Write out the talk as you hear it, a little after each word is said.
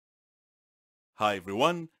Hi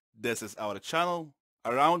everyone, this is our channel,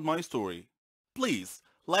 Around My Story. Please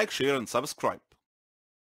like, share and subscribe.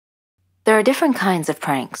 There are different kinds of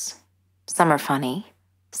pranks. Some are funny,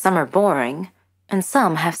 some are boring, and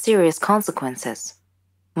some have serious consequences.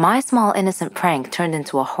 My small innocent prank turned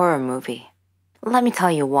into a horror movie. Let me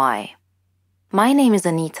tell you why. My name is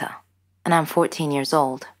Anita, and I'm 14 years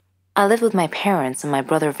old. I live with my parents and my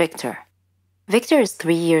brother Victor. Victor is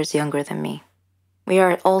 3 years younger than me. We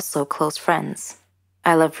are also close friends.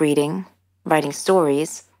 I love reading, writing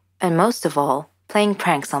stories, and most of all, playing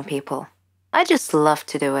pranks on people. I just love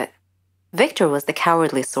to do it. Victor was the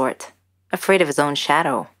cowardly sort, afraid of his own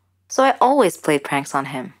shadow, so I always played pranks on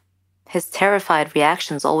him. His terrified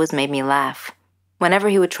reactions always made me laugh. Whenever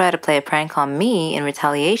he would try to play a prank on me in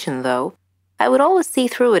retaliation, though, I would always see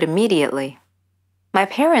through it immediately. My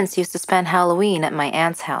parents used to spend Halloween at my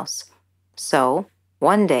aunt's house. So,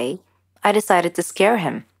 one day, I decided to scare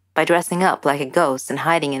him by dressing up like a ghost and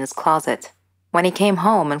hiding in his closet. When he came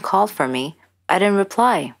home and called for me, I didn't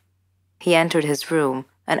reply. He entered his room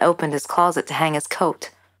and opened his closet to hang his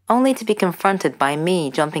coat, only to be confronted by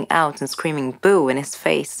me jumping out and screaming boo in his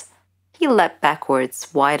face. He leapt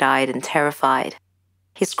backwards, wide-eyed and terrified.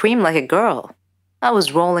 He screamed like a girl. I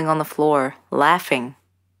was rolling on the floor, laughing.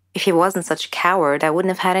 If he wasn't such a coward, I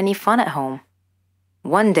wouldn't have had any fun at home.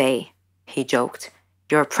 One day, he joked,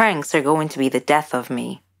 your pranks are going to be the death of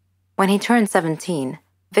me. When he turned 17,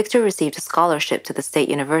 Victor received a scholarship to the state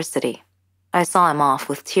university. I saw him off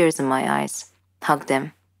with tears in my eyes, hugged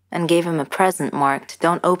him, and gave him a present marked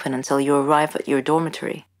 "Don't open until you arrive at your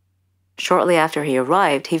dormitory." Shortly after he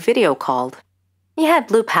arrived, he video called. He had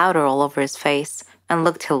blue powder all over his face and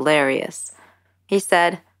looked hilarious. He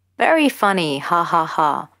said, "Very funny, ha ha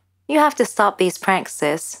ha. You have to stop these pranks,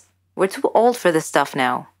 sis. We're too old for this stuff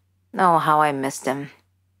now." Oh, how I missed him.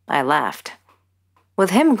 I laughed. With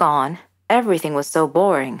him gone, everything was so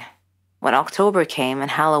boring. When October came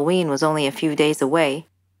and Halloween was only a few days away,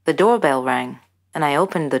 the doorbell rang, and I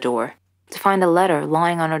opened the door to find a letter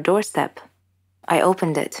lying on our doorstep. I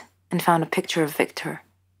opened it and found a picture of Victor.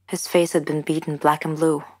 His face had been beaten black and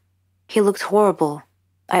blue. He looked horrible.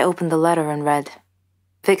 I opened the letter and read,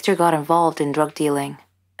 "Victor got involved in drug dealing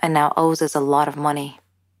and now owes us a lot of money.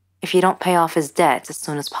 If you don't pay off his debt as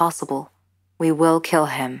soon as possible, we will kill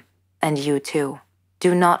him, and you too.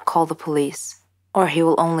 Do not call the police, or he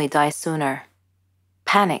will only die sooner."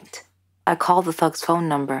 Panicked, I called the thug's phone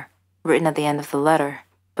number, written at the end of the letter,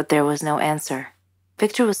 but there was no answer.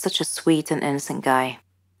 Victor was such a sweet and innocent guy.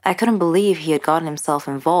 I couldn't believe he had gotten himself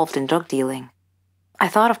involved in drug dealing. I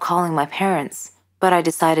thought of calling my parents, but I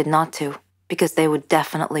decided not to, because they would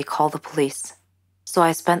definitely call the police. So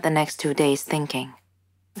I spent the next 2 days thinking.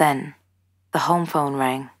 Then, the home phone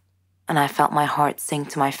rang, and I felt my heart sink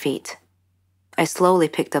to my feet. I slowly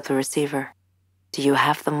picked up the receiver. "Do you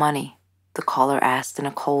have the money?" the caller asked in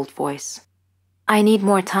a cold voice. "I need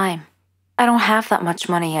more time. I don't have that much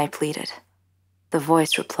money," I pleaded. The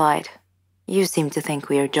voice replied, "You seem to think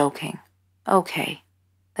we are joking. Okay,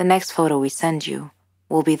 the next photo we send you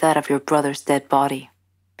will be that of your brother's dead body."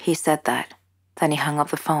 He said that, then he hung up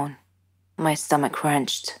the phone. My stomach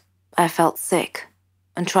wrenched. I felt sick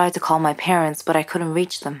and tried to call my parents, but I couldn't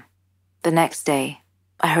reach them. The next day,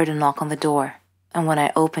 I heard a knock on the door, and when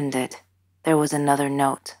I opened it, there was another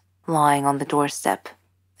note lying on the doorstep.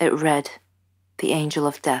 It read, "The angel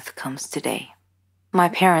of death comes today." My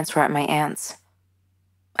parents were at my aunt's.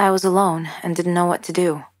 I was alone and didn't know what to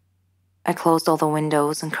do. I closed all the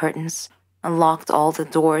windows and curtains and locked all the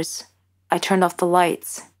doors. I turned off the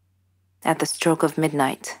lights. At the stroke of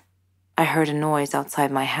midnight, I heard a noise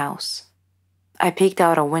outside my house. I peeked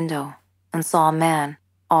out a window and saw a man,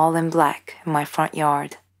 all in black, in my front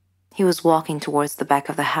yard. He was walking towards the back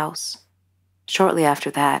of the house. Shortly after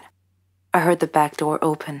that, I heard the back door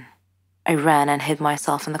open. I ran and hid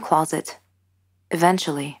myself in the closet.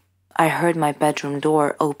 Eventually, I heard my bedroom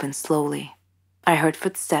door open slowly. I heard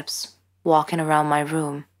footsteps walking around my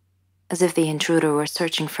room, as if the intruder were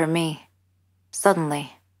searching for me.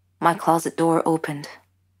 Suddenly, my closet door opened.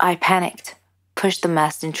 I panicked, pushed the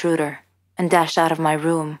masked intruder, and dashed out of my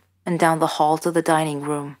room and down the hall to the dining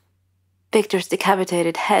room. Victor's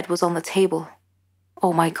decapitated head was on the table.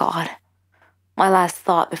 Oh my God. My last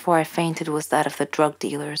thought before I fainted was that if the drug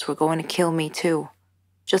dealers were going to kill me too,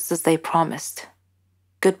 just as they promised.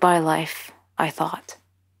 Goodbye, life, I thought.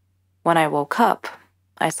 When I woke up,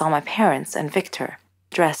 I saw my parents and Victor,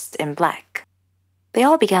 dressed in black. They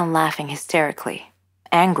all began laughing hysterically.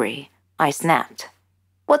 Angry, I snapped.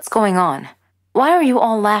 "What's going on? Why are you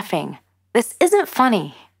all laughing? This isn't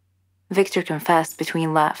funny." Victor confessed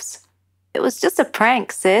between laughs. "It was just a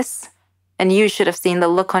prank, sis. And you should have seen the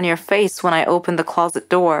look on your face when I opened the closet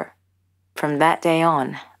door. From that day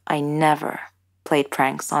on, I never played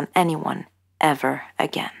pranks on anyone ever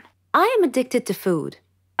again. I am addicted to food.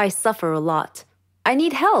 I suffer a lot. I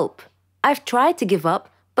need help. I've tried to give up,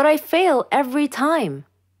 but I fail every time.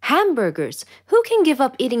 Hamburgers. Who can give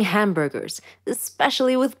up eating hamburgers,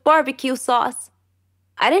 especially with barbecue sauce?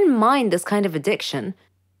 I didn't mind this kind of addiction,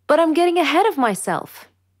 but I'm getting ahead of myself.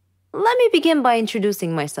 Let me begin by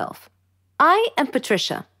introducing myself. I am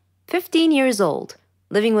Patricia, 15 years old,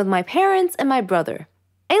 living with my parents and my brother.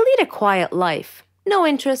 I lead a quiet life. No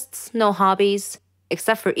interests, no hobbies,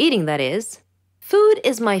 except for eating, that is. Food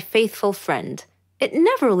is my faithful friend. It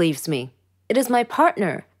never leaves me. It is my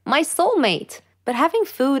partner, my soulmate. But having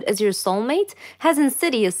food as your soulmate has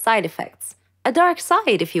insidious side effects. A dark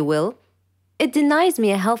side, if you will. It denies me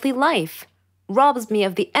a healthy life, robs me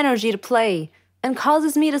of the energy to play, and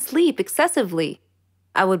causes me to sleep excessively.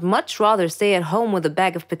 I would much rather stay at home with a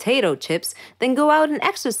bag of potato chips than go out and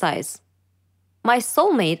exercise. My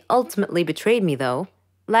soulmate ultimately betrayed me, though,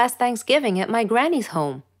 last Thanksgiving at my granny's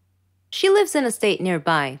home. She lives in a state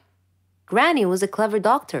nearby. Granny was a clever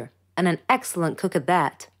doctor, and an excellent cook at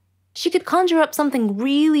that. She could conjure up something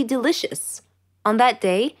really delicious. On that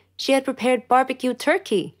day, she had prepared barbecue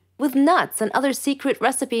turkey with nuts and other secret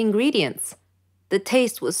recipe ingredients. The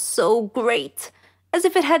taste was so great, as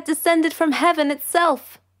if it had descended from heaven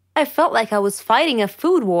itself. I felt like I was fighting a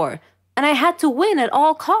food war, and I had to win at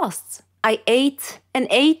all costs. I ate and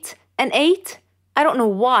ate and ate. I don't know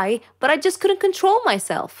why, but I just couldn't control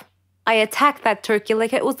myself. I attacked that turkey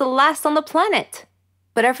like it was the last on the planet.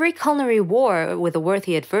 But every culinary war with a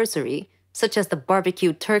worthy adversary, such as the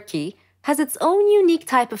barbecued turkey, has its own unique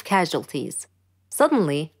type of casualties.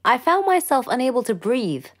 Suddenly, I found myself unable to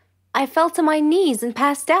breathe. I fell to my knees and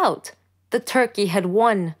passed out. The turkey had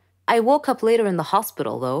won. I woke up later in the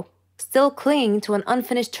hospital, though, still clinging to an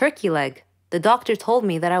unfinished turkey leg. The doctor told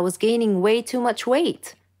me that I was gaining way too much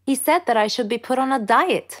weight. He said that I should be put on a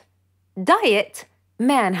diet. Diet?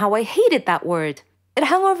 Man, how I hated that word. It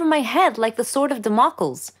hung over my head like the sword of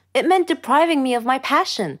Damocles. It meant depriving me of my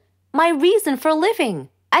passion, my reason for living.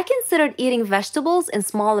 I considered eating vegetables in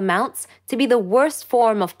small amounts to be the worst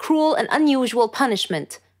form of cruel and unusual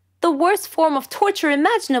punishment, the worst form of torture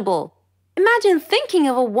imaginable. Imagine thinking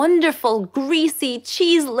of a wonderful, greasy,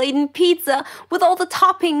 cheese-laden pizza with all the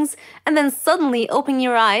toppings, and then suddenly opening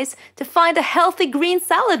your eyes to find a healthy green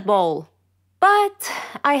salad bowl. But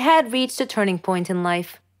I had reached a turning point in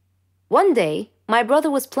life. One day, my brother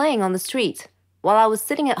was playing on the street, while I was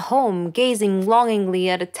sitting at home gazing longingly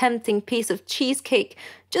at a tempting piece of cheesecake,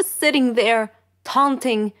 just sitting there,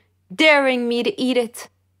 taunting, daring me to eat it.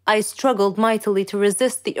 I struggled mightily to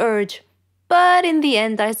resist the urge, but in the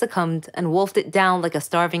end I succumbed and wolfed it down like a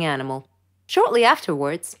starving animal. Shortly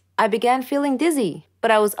afterwards, I began feeling dizzy,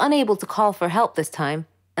 but I was unable to call for help this time,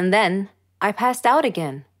 and then I passed out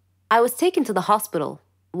again. I was taken to the hospital.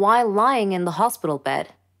 While lying in the hospital bed,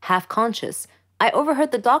 half conscious, I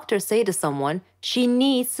overheard the doctor say to someone, "She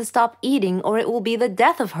needs to stop eating or it will be the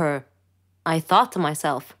death of her." I thought to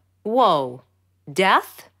myself, whoa,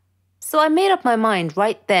 death? So I made up my mind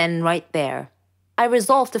right then, right there. I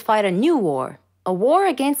resolved to fight a new war, a war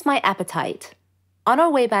against my appetite. On our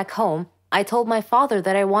way back home, I told my father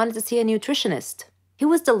that I wanted to see a nutritionist. He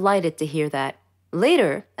was delighted to hear that.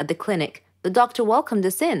 Later, at the clinic, the doctor welcomed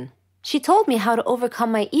us in. She told me how to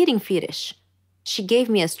overcome my eating fetish. She gave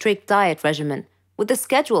me a strict diet regimen with a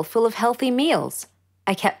schedule full of healthy meals.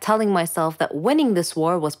 I kept telling myself that winning this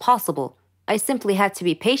war was possible. I simply had to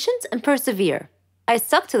be patient and persevere. I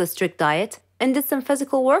stuck to the strict diet and did some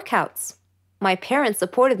physical workouts. My parents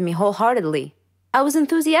supported me wholeheartedly. I was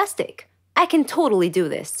enthusiastic. I can totally do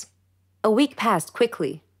this. A week passed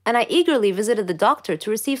quickly, and I eagerly visited the doctor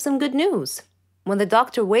to receive some good news. When the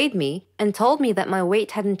doctor weighed me and told me that my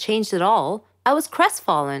weight hadn't changed at all, I was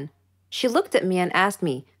crestfallen. She looked at me and asked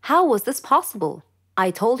me, how was this possible?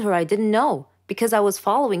 I told her I didn't know, because I was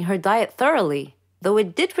following her diet thoroughly, though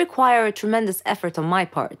it did require a tremendous effort on my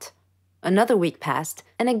part. Another week passed,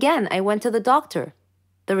 and again I went to the doctor.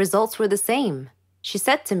 The results were the same. She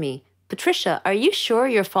said to me, "Patricia, are you sure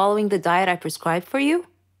you're following the diet I prescribed for you?"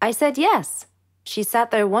 I said yes. She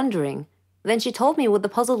sat there wondering. Then she told me with a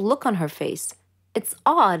puzzled look on her face, "It's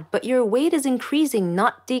odd, but your weight is increasing,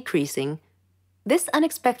 not decreasing." This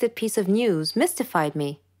unexpected piece of news mystified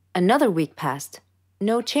me. Another week passed.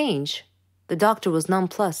 No change. The doctor was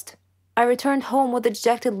nonplussed. I returned home with a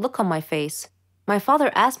dejected look on my face. My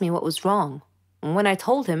father asked me what was wrong. And when I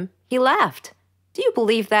told him, he laughed. Do you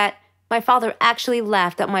believe that? My father actually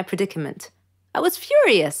laughed at my predicament. I was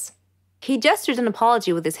furious. He gestured an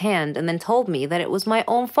apology with his hand and then told me that it was my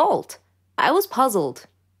own fault. I was puzzled.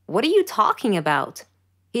 What are you talking about?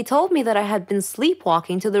 He told me that I had been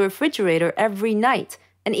sleepwalking to the refrigerator every night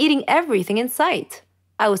and eating everything in sight.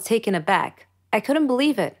 I was taken aback. I couldn't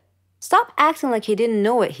believe it. Stop acting like you didn't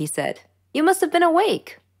know it, he said. You must have been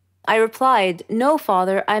awake. I replied, No,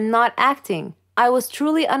 Father, I'm not acting. I was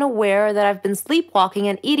truly unaware that I've been sleepwalking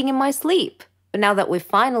and eating in my sleep. But now that we've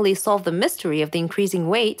finally solved the mystery of the increasing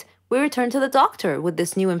weight, we returned to the doctor with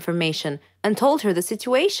this new information and told her the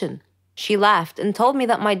situation. She laughed and told me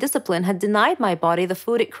that my discipline had denied my body the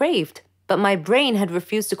food it craved, but my brain had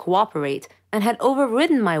refused to cooperate and had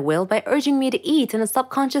overridden my will by urging me to eat in a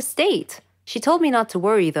subconscious state. She told me not to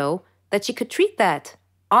worry, though, that she could treat that.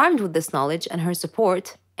 Armed with this knowledge and her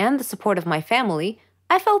support, and the support of my family,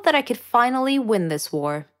 I felt that I could finally win this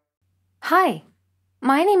war. Hi,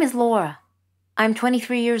 my name is Laura. I'm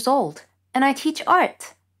 23 years old, and I teach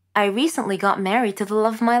art. I recently got married to the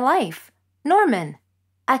love of my life, Norman.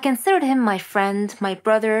 I considered him my friend, my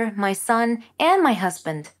brother, my son, and my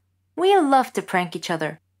husband. We loved to prank each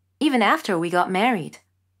other, even after we got married.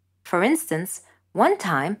 For instance, one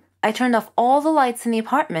time, I turned off all the lights in the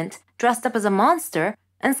apartment, dressed up as a monster,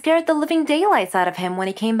 and scared the living daylights out of him when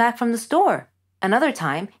he came back from the store. Another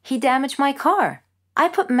time, he damaged my car. I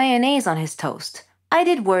put mayonnaise on his toast. I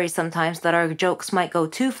did worry sometimes that our jokes might go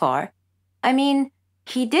too far. I mean,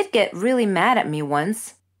 he did get really mad at me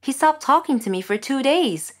once. He stopped talking to me for 2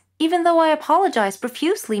 days, even though I apologized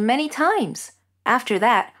profusely many times. After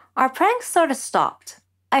that, our pranks sort of stopped.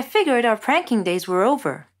 I figured our pranking days were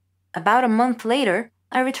over. About a month later,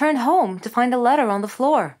 I returned home to find a letter on the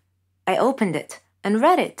floor. I opened it and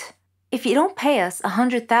read it. If you don't pay us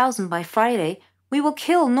 $100,000 by Friday, we will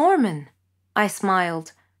kill Norman. I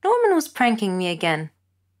smiled. Norman was pranking me again.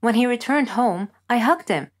 When he returned home, I hugged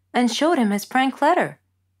him and showed him his prank letter.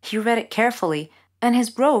 He read it carefully, and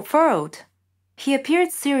his brow furrowed. He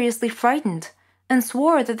appeared seriously frightened and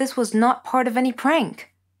swore that this was not part of any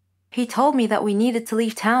prank. He told me that we needed to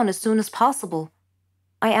leave town as soon as possible.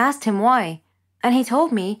 I asked him why, and he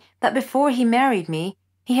told me that before he married me,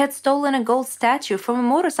 he had stolen a gold statue from a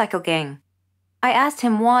motorcycle gang. I asked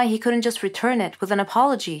him why he couldn't just return it with an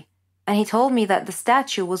apology, and he told me that the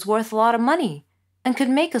statue was worth a lot of money and could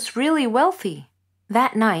make us really wealthy.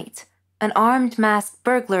 That night, an armed masked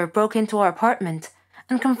burglar broke into our apartment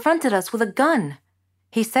and confronted us with a gun.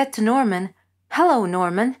 He said to Norman, "Hello,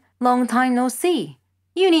 Norman, long time no see.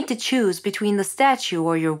 You need to choose between the statue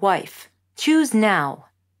or your wife. Choose now."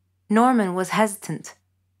 Norman was hesitant.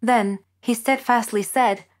 Then he steadfastly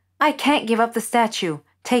said, "I can't give up the statue.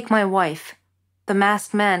 Take my wife." The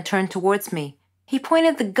masked man turned towards me. He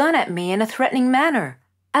pointed the gun at me in a threatening manner.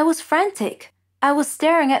 I was frantic. I was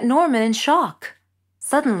staring at Norman in shock.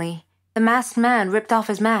 Suddenly, the masked man ripped off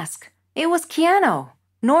his mask. It was Keanu,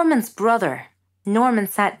 Norman's brother. Norman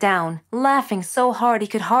sat down, laughing so hard he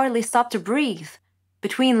could hardly stop to breathe.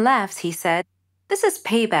 Between laughs, he said, "This is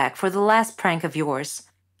payback for the last prank of yours.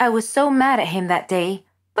 I was so mad at him that day,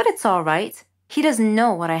 but it's all right. He doesn't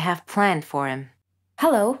know what I have planned for him."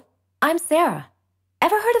 Hello, I'm Sarah.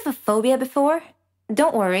 Ever heard of a phobia before?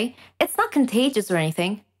 Don't worry, it's not contagious or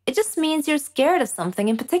anything. It just means you're scared of something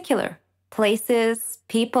in particular. Places,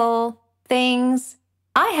 people, things.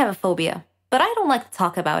 I have a phobia, but I don't like to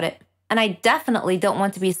talk about it. And I definitely don't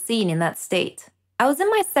want to be seen in that state. I was in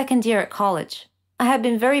my second year at college. I had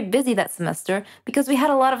been very busy that semester because we had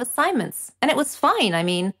a lot of assignments, and it was fine. I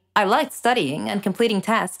mean, I liked studying and completing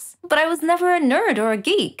tasks, but I was never a nerd or a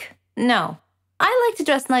geek. No, I like to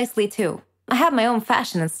dress nicely too. I have my own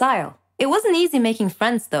fashion and style. It wasn't easy making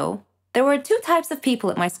friends, though. There were 2 types of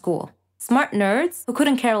people at my school. Smart nerds who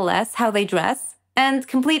couldn't care less how they dress, and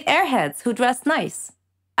complete airheads who dressed nice.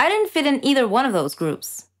 I didn't fit in either one of those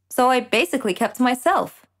groups, so I basically kept to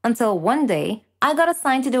myself, until one day, I got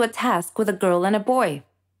assigned to do a task with a girl and a boy,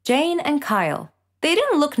 Jane and Kyle. They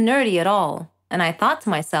didn't look nerdy at all, and I thought to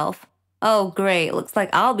myself, oh great, looks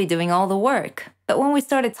like I'll be doing all the work. But when we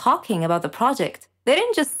started talking about the project, they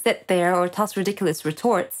didn't just sit there or toss ridiculous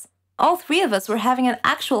retorts. All 3 of us were having an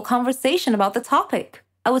actual conversation about the topic.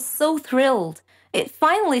 I was so thrilled. It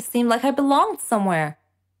finally seemed like I belonged somewhere.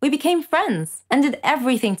 We became friends and did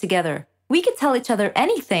everything together. We could tell each other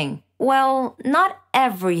anything. Well, not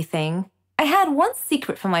everything. I had one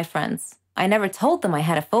secret from my friends. I never told them I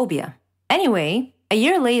had a phobia. Anyway, a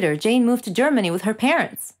year later, Jane moved to Germany with her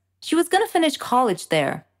parents. She was going to finish college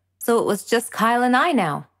there. So it was just Kyle and I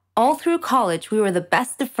now. All through college, we were the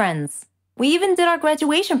best of friends. We even did our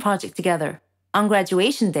graduation project together. On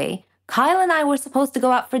graduation day, Kyle and I were supposed to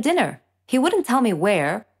go out for dinner. He wouldn't tell me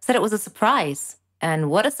where, said it was a surprise. And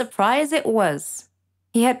what a surprise it was.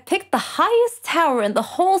 He had picked the highest tower in the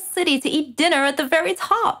whole city to eat dinner at the very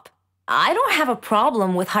top. I don't have a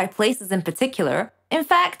problem with high places in particular. In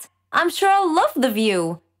fact, I'm sure I'll love the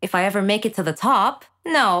view if I ever make it to the top.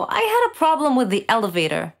 No, I had a problem with the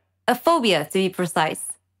elevator. A phobia, to be precise.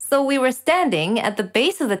 So we were standing at the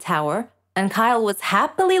base of the tower, and Kyle was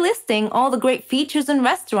happily listing all the great features and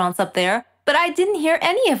restaurants up there, but I didn't hear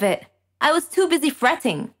any of it. I was too busy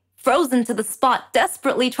fretting, frozen to the spot,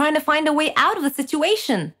 desperately trying to find a way out of the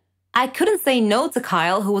situation. I couldn't say no to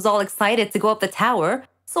Kyle, who was all excited to go up the tower,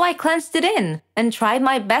 so I clenched it in and tried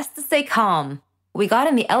my best to stay calm. We got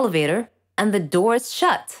in the elevator, and the doors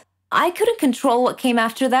shut. I couldn't control what came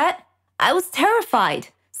after that. I was terrified,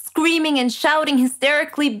 screaming and shouting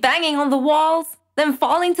hysterically, banging on the walls, then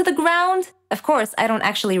falling to the ground. Of course, I don't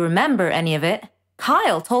actually remember any of it.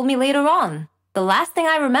 Kyle told me later on. The last thing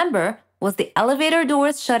I remember was the elevator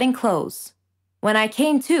doors shutting close. When I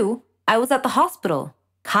came to, I was at the hospital.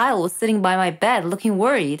 Kyle was sitting by my bed looking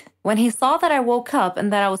worried. When he saw that I woke up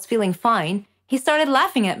and that I was feeling fine, he started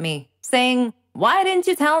laughing at me, saying, "Why didn't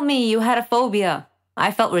you tell me you had a phobia?"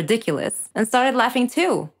 I felt ridiculous and started laughing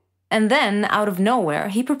too. And then, out of nowhere,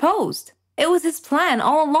 he proposed. It was his plan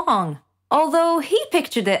all along, although he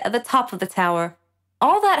pictured it at the top of the tower.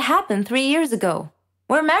 All that happened 3 years ago.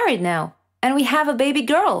 We're married now, and we have a baby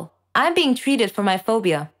girl. I'm being treated for my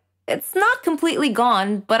phobia. It's not completely gone,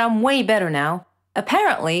 but I'm way better now.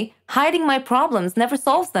 Apparently, hiding my problems never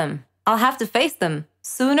solves them. I'll have to face them,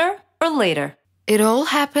 sooner or later. It all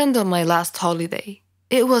happened on my last holiday.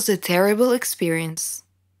 It was a terrible experience.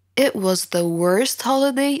 It was the worst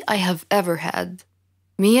holiday I have ever had.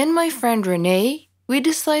 Me and my friend Renee, we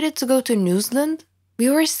decided to go to New Zealand. We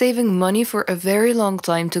were saving money for a very long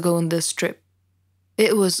time to go on this trip.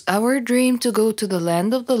 It was our dream to go to the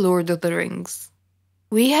land of the Lord of the Rings.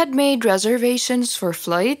 We had made reservations for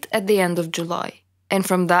flight at the end of July, and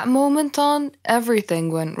from that moment on,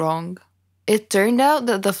 everything went wrong. It turned out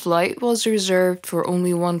that the flight was reserved for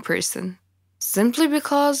only one person, simply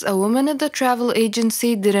because a woman at the travel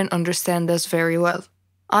agency didn't understand us very well.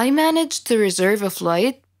 I managed to reserve a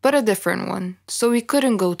flight, but a different one, so we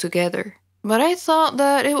couldn't go together. But I thought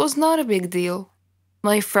that it was not a big deal.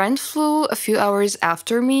 My friend flew a few hours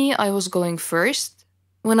after me. I was going first.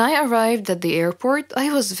 When I arrived at the airport, I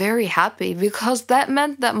was very happy because that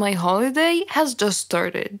meant that my holiday has just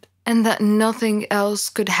started and that nothing else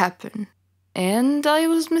could happen. And I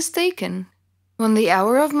was mistaken. When the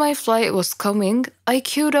hour of my flight was coming, I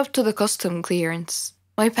queued up to the custom clearance.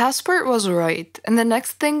 My passport was right, and the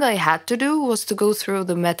next thing I had to do was to go through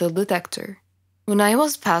the metal detector. When I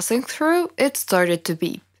was passing through, it started to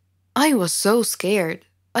beep. I was so scared.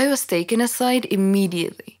 I was taken aside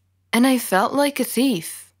immediately, and I felt like a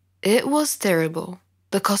thief. It was terrible.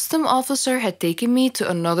 The custom officer had taken me to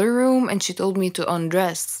another room and she told me to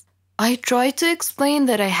undress. I tried to explain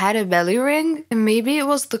that I had a belly ring and maybe it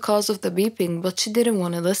was the cause of the beeping, but she didn't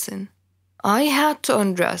want to listen. I had to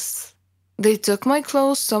undress. They took my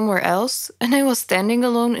clothes somewhere else and I was standing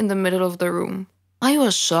alone in the middle of the room. I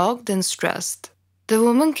was shocked and stressed. The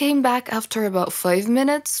woman came back after about 5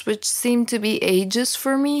 minutes, which seemed to be ages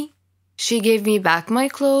for me. She gave me back my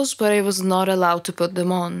clothes, but I was not allowed to put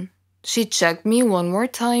them on. She checked me one more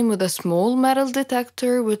time with a small metal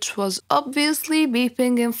detector, which was obviously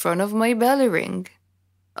beeping in front of my belly ring.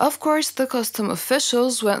 Of course, the custom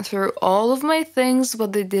officials went through all of my things,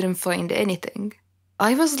 but they didn't find anything.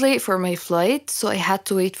 I was late for my flight, so I had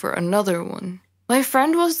to wait for another one. My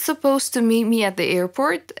friend was supposed to meet me at the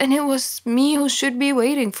airport, and it was me who should be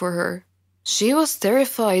waiting for her. She was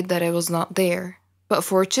terrified that I was not there, but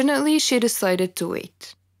fortunately she decided to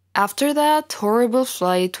wait. After that horrible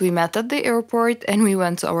flight, we met at the airport and we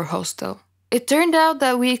went to our hostel. It turned out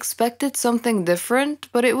that we expected something different,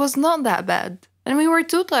 but it was not that bad, and we were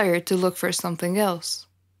too tired to look for something else.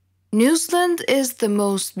 New Zealand is the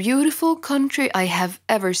most beautiful country I have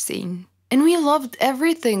ever seen, and we loved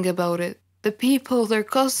everything about it. The people, their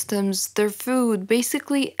customs, their food,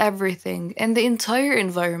 basically everything, and the entire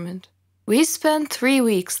environment. We spent 3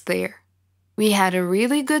 weeks there. We had a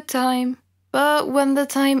really good time, but when the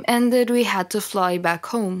time ended, we had to fly back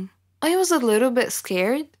home. I was a little bit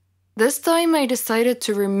scared. This time I decided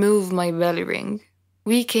to remove my belly ring.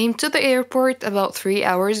 We came to the airport about 3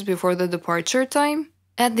 hours before the departure time.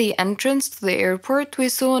 At the entrance to the airport, we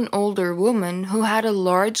saw an older woman who had a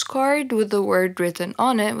large card with the word written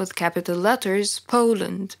on it with capital letters,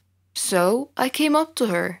 Poland. So I came up to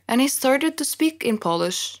her and I started to speak in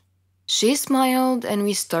Polish. She smiled and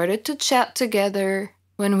we started to chat together.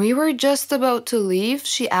 When we were just about to leave,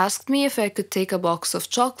 she asked me if I could take a box of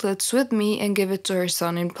chocolates with me and give it to her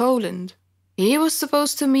son in Poland. He was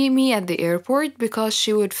supposed to meet me at the airport because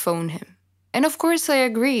she would phone him. And of course I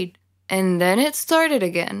agreed. And then it started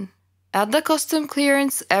again. At the custom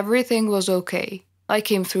clearance, everything was okay. I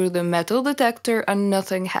came through the metal detector and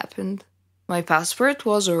nothing happened. My passport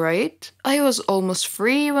was alright. I was almost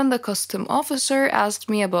free when the custom officer asked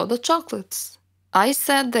me about the chocolates. I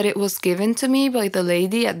said that it was given to me by the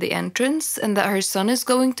lady at the entrance and that her son is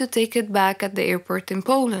going to take it back at the airport in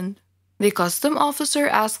Poland. The custom officer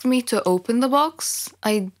asked me to open the box.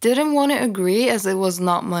 I didn't want to agree as it was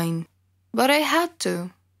not mine, but I had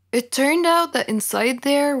to. It turned out that inside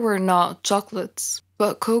there were not chocolates,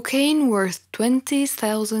 but cocaine worth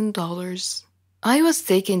 $20,000. I was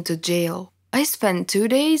taken to jail. I spent 2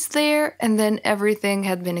 days there and then everything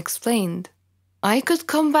had been explained. I could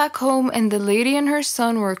come back home and the lady and her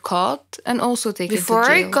son were caught and also taken to jail.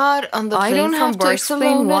 Before I got on the I plane don't from have to explain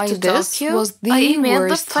Barcelona why to this Tokyo, was the I emailed the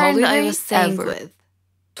worst friend I holiday was staying ever. with.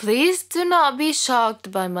 Please do not be shocked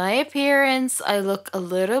by my appearance. I look a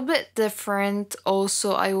little bit different.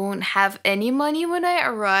 Also, I won't have any money when I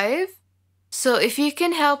arrive. So if you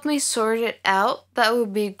can help me sort it out, that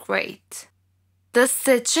would be great. The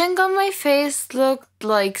stitching on my face looked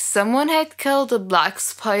like someone had killed a black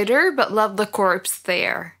spider but left the corpse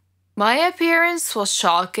there. My appearance was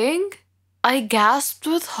shocking. I gasped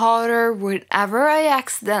with horror whenever I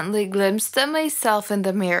accidentally glimpsed at myself in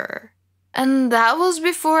the mirror. And that was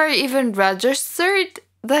before I even registered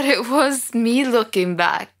that it was me looking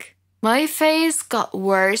back. My face got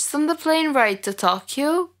worse on the plane ride to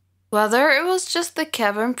Tokyo. Whether it was just the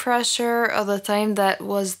cabin pressure or the time that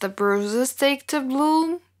was the bruises take to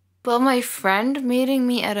bloom, but my friend meeting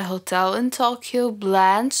me at a hotel in Tokyo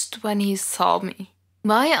blanched when he saw me.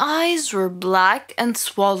 My eyes were black and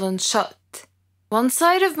swollen shut. One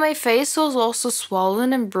side of my face was also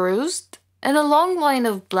swollen and bruised, and a long line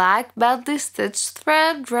of black, badly stitched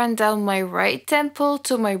thread ran down my right temple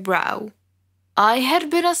to my brow. I had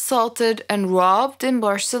been assaulted and robbed in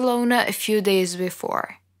Barcelona a few days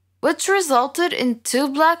before, which resulted in 2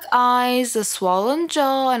 black eyes, a swollen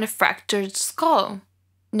jaw, and a fractured skull,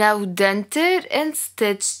 now dented and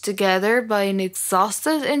stitched together by an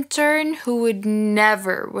exhausted intern who would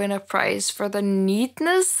never win a prize for the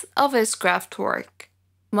neatness of his craft work.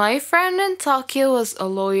 My friend in Tokyo was a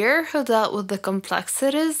lawyer who dealt with the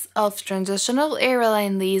complexities of transitional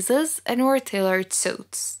airline leases and wore tailored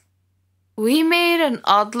suits. We made an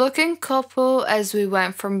odd-looking couple as we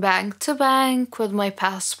went from bank to bank with my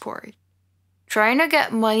passport, trying to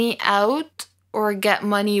get money out or get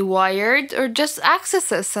money wired or just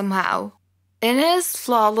access it somehow. In his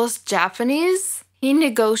flawless Japanese, he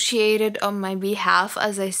negotiated on my behalf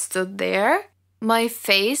as I stood there, my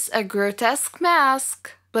face a grotesque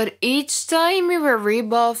mask, but each time we were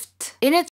rebuffed in a